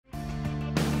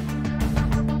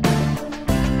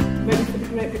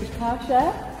Great British Car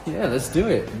Share? Yeah, let's do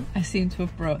it. I seem to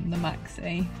have broken the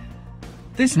maxi.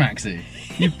 This maxi?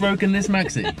 You've broken this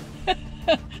maxi?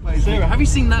 Wait, Sarah, have you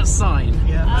seen that sign?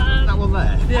 Yeah, that one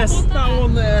there. Yes, that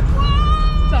one there.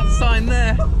 That sign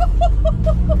there.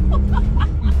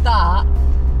 That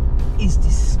is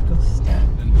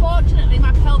disgusting. Fortunately,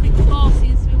 my pelvic floor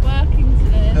seems to be working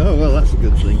today. Oh, well, that's a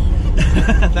good thing.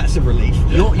 That's a relief.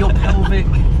 Your pelvic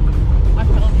My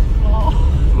pelvic floor.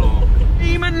 floor.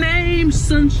 Say my name,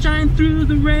 sunshine through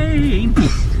the rain.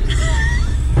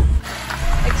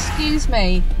 Excuse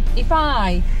me, if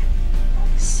I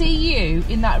see you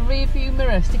in that rear view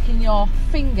mirror sticking your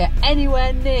finger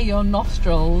anywhere near your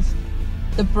nostrils,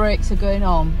 the brakes are going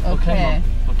on, okay?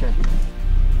 Mum. Okay.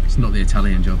 It's not the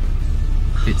Italian job.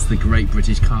 It's the Great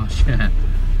British Car Share.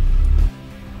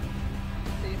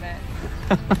 See you,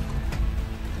 mate.